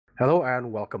Hello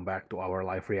and welcome back to our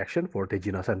live reaction for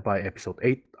Tejina-senpai episode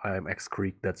 8. I am X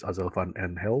Creek, that's Azalfan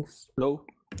and Hells. Hello.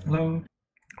 Hello.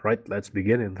 Right, let's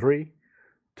begin in 3,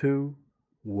 2,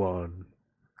 1,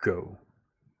 go.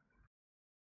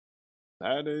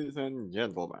 Ladies and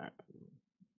gentlemen.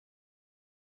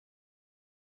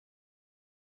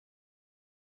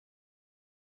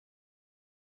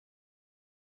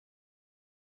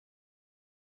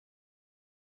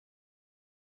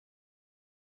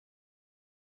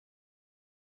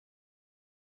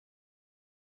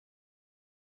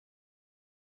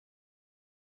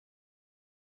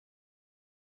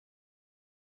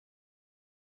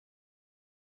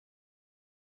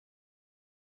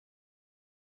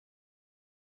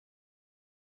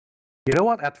 You know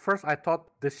what? At first I thought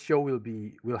this show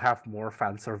will have more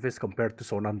fan service compared to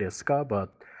Sonan Deska, but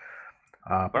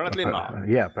Apparently not.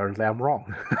 yeah, apparently I'm wrong.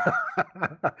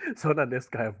 Sonan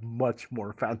Deska have much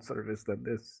more fan service than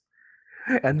this.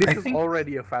 And this is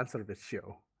already a fan service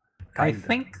show. I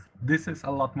think this is a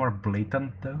lot more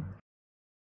blatant though.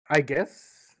 I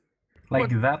guess. Like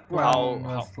that one How-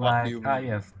 was what do like, you ah mean?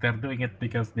 yes, they're doing it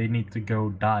because they need to go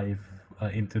dive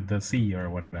into the sea or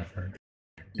whatever.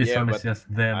 This Yeah, one is but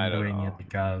just I them don't doing know. it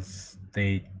because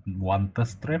they want the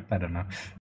strip. I don't know.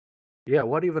 Yeah,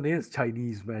 what even is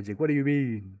Chinese magic? What do you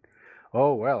mean?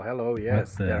 Oh, well, hello,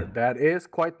 yes, that is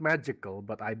quite magical,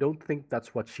 but I don't think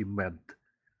that's what she meant.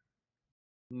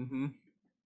 Mm-hmm.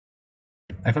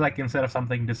 I feel like instead of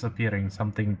something disappearing,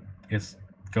 something is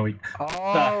going.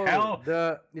 Oh, hell?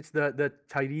 it's the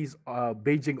Chinese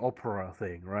Beijing opera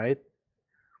thing, right?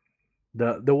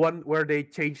 The one where they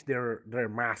change their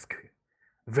mask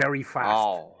very fast.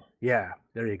 Oh. Yeah,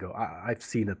 there you go. I've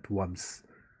seen it once.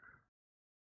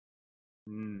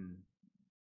 Hmm.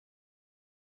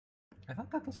 I thought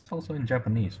that was also in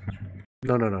Japanese.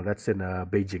 No, that's in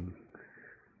Beijing.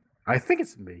 I think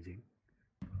it's in Beijing.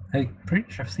 I'm pretty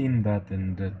sure I've seen that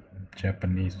in the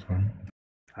Japanese one.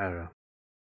 I don't know.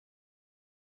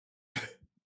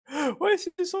 Why is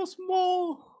it so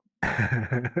small?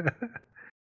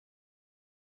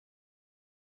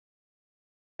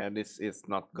 And this is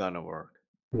not gonna work.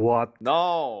 What?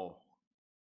 No.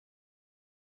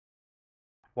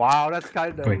 Wow, that's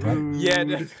kind of Wait, what? rude. Yeah,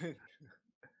 that's...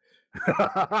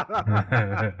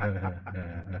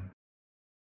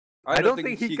 I don't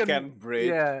think he can break.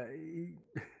 Yeah.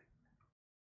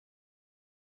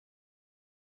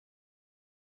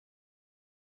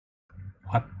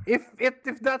 What?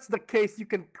 If that's the case, you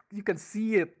can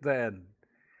see it then.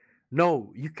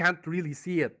 No, you can't really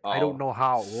see it. I don't Oh. know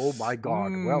how. Oh my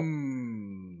god. Well,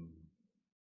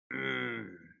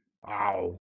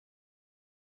 wow.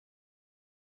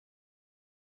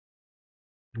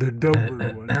 The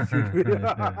double one should be.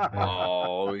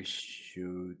 Oh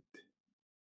shoot.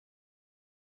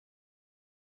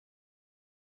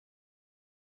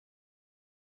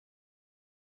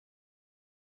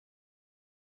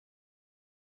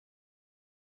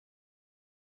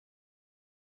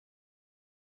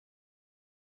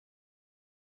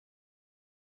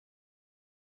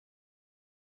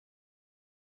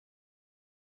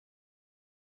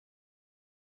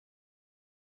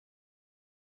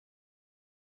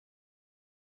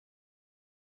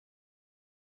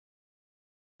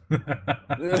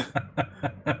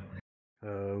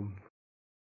 um,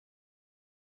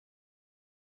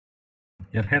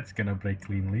 Your head's gonna break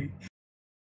cleanly.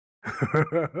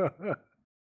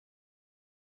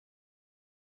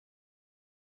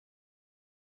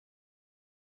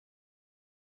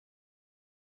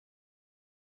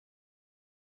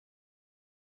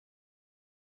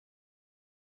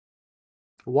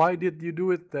 Why did you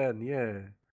do it then? Yeah.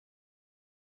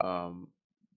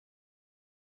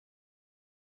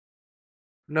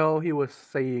 No, he was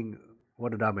saying,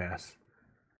 what a dumbass.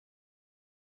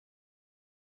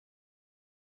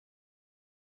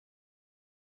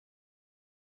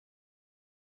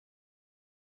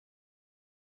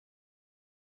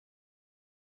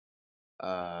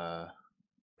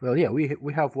 Well, yeah, we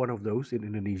have one of those in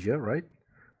Indonesia, right?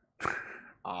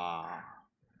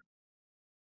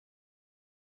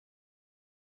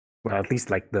 Well, at least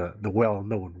like the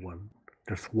well-known one.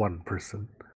 There's one person.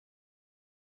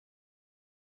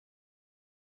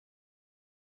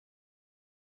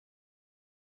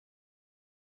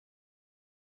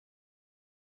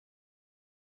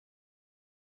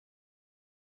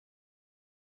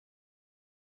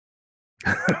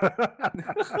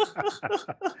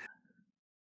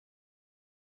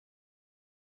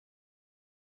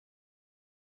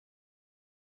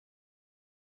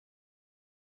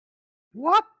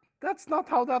 What? That's not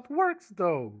how that works,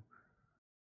 though.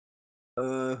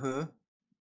 Uh-huh.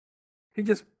 He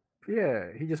just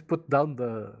put down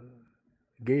the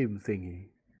game thingy.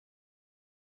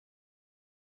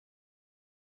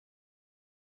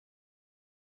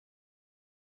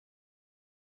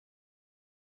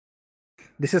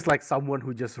 This is like someone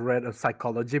who just read a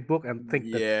psychology book and think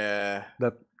Yeah.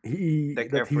 that he's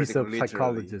Take a everything literally.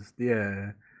 psychologist.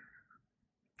 Yeah.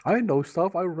 I know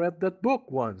stuff. I read that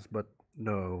book once, but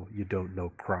no, you don't know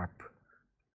crap.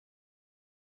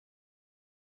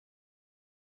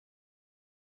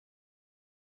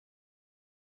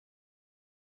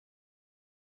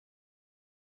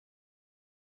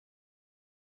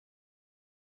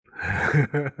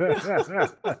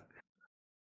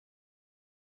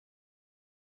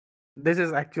 This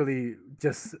is actually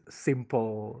just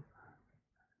simple.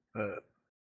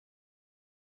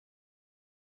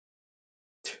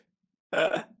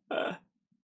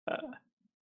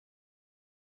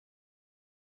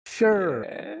 Sure.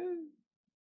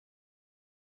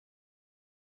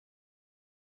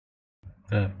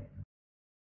 Yeah.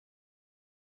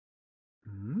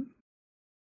 Hmm?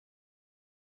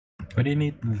 But you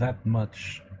need that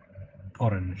much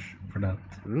orange for that.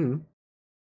 Mm.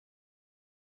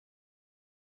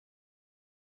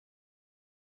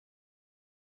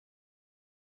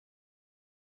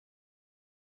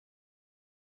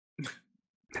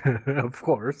 Of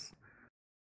course.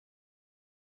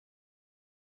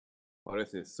 What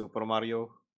is this? Super Mario?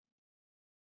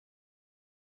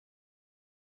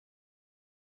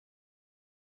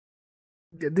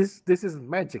 Yeah, this is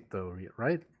magic though,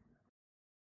 right?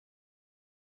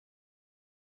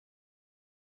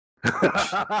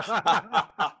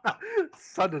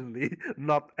 Suddenly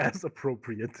not as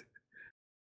appropriate.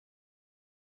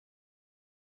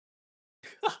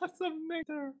 That's a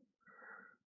nectar.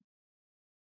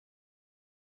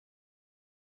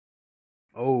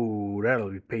 Oh, that'll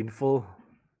be painful.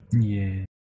 Yeah.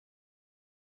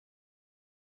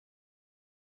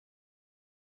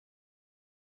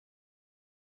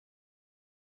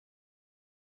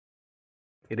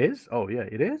 It is? Oh yeah,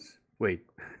 it is? Wait.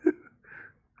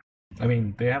 I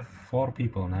mean, they have 4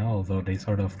 people now, although they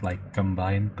sort of like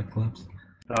combined the clubs.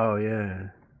 Oh yeah.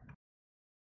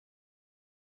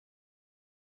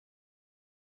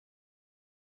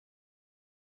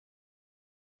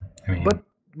 I mean,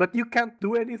 But you can't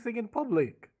do anything in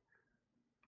public.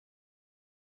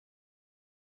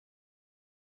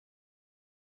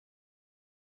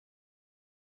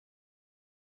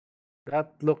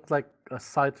 That looked like a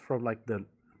site from like the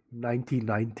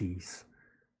 1990s.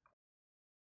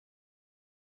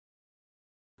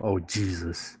 Oh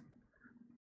Jesus.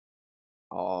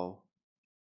 Oh.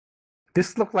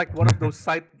 This looked like one of those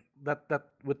sites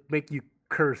that would make you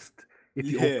cursed if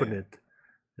you open Yeah. it.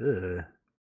 Ugh.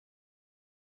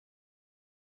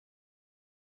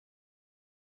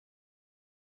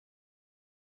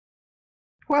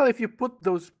 Well, if you put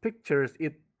those pictures,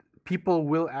 people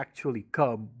will actually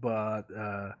come, but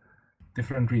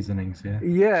different reasonings, yeah.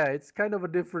 yeah, it's kind of a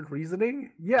different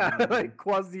reasoning. Yeah, like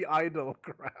quasi idol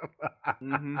crap.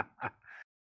 Mm-hmm.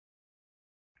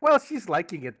 Well, she's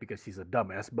liking it because she's a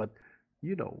dumbass, but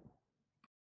you know.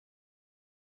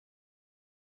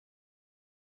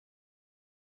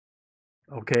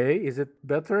 Okay, is it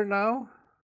better now?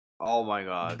 Oh my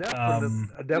god.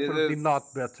 Definitely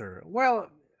not better.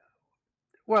 Well,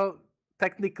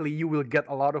 technically you will get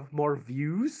a lot of more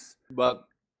views, but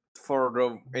for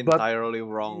the entirely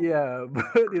wrong. Yeah,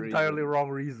 but entirely wrong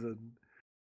reason.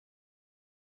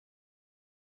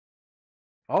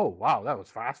 Oh wow, that was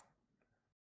fast.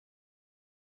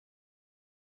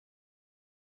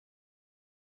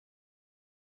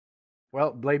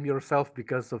 Well, blame yourself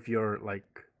because of your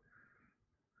like.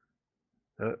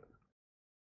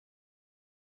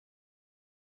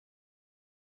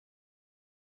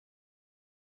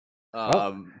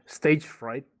 Stage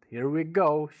fright. Here we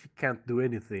go. She can't do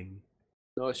anything.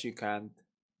 No, she can't.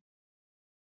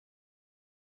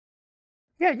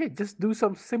 Yeah, just do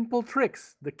some simple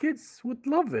tricks. The kids would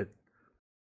love it.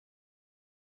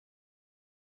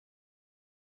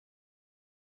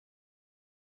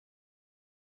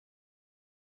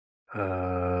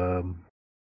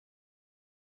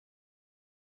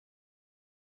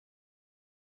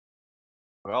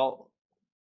 Well,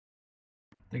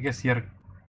 I guess you're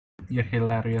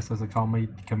hilarious as a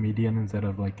comedian instead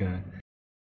of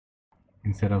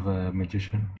a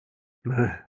magician.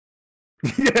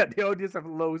 Yeah, the audience have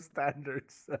low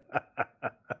standards.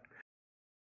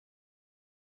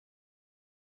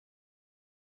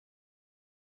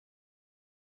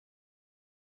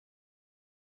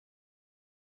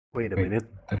 Wait a minute.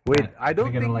 Wait, I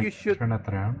don't think you should turn that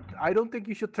around. I don't think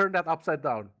you should turn that upside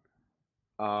down.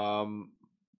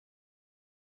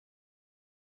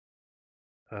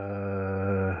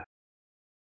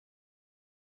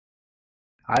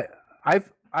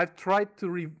 I've tried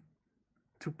to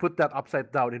put that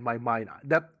upside down in my mind.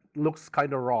 That looks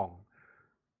kind of wrong.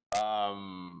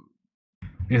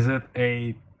 Is it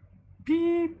a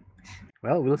beep?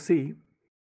 Well, we'll see.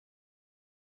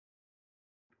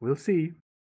 We'll see.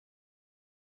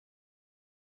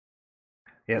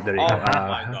 Yeah, there you Oh go.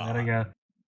 my There we God.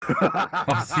 go.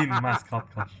 Obscene mascot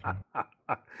costume.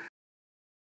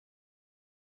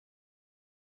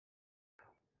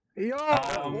 Yo!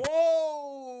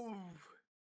 Whoa!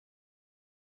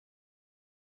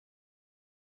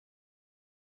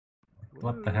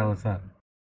 What the hell is that?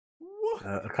 What?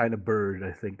 A kind of bird,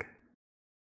 I think.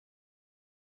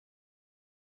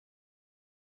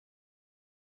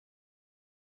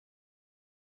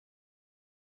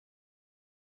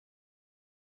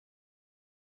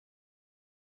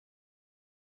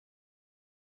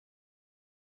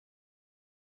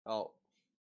 Oh.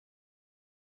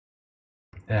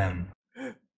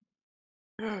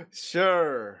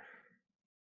 Sure.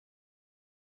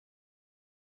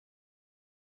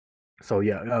 So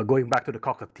yeah, going back to the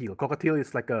cockatiel. Cockatiel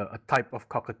is like a type of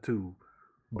cockatoo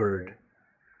bird.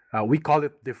 We call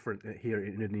it different here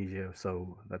in Indonesia,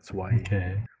 so that's why.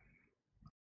 Okay.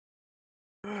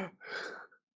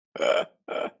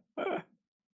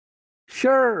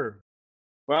 Sure.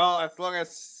 Well, as long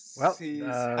as Well, he's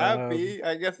happy,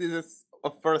 I guess this is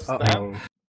a first step.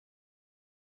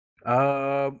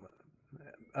 Uh-oh.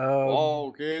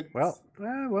 Oh, kids. Well.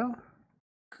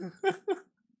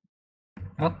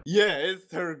 What? Yeah,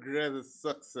 it's her greatest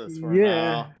success for Yeah.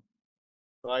 now.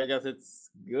 So I guess it's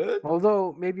good.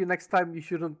 Although maybe next time you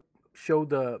shouldn't show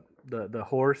the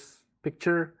horse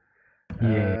picture.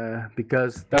 Yeah.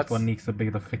 Because That that's one needs a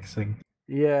bit of fixing.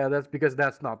 Yeah, that's because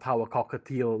that's not how a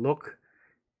cockatiel look.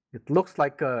 It looks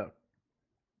like that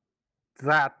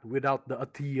without the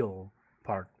teal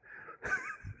part.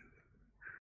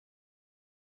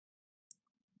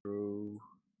 True.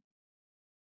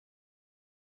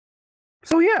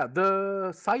 So yeah,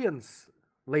 the science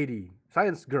lady,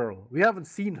 science girl. We haven't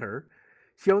seen her.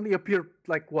 She only appeared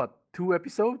like what, 2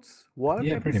 episodes? One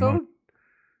Yeah, pretty much. episode?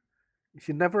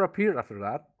 She never appeared after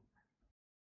that.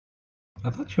 I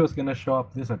thought she was gonna show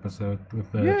up this episode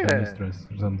with the Yeah.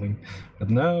 Johnwisders or something, but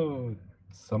no,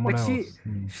 someone Like else.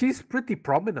 she's pretty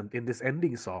prominent in this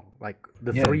ending song. Like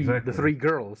the Yeah, exactly. three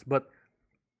girls, but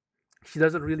she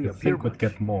doesn't really I appear think would much.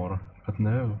 get more, but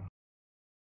no.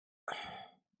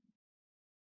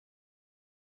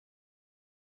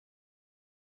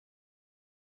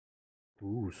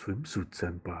 Ooh, swimsuit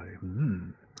senpai.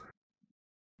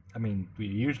 I mean, we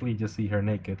usually just see her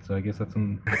naked, so I guess that's a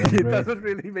It downgrade. doesn't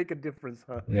really make a difference,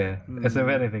 huh? Yeah, as of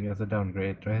anything, it's a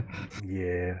downgrade, right?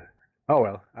 Yeah. Oh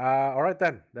well. All right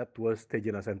then. That was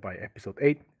Tejina-senpai episode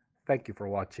 8. Thank you for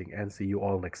watching and see you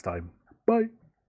all next time. Bye.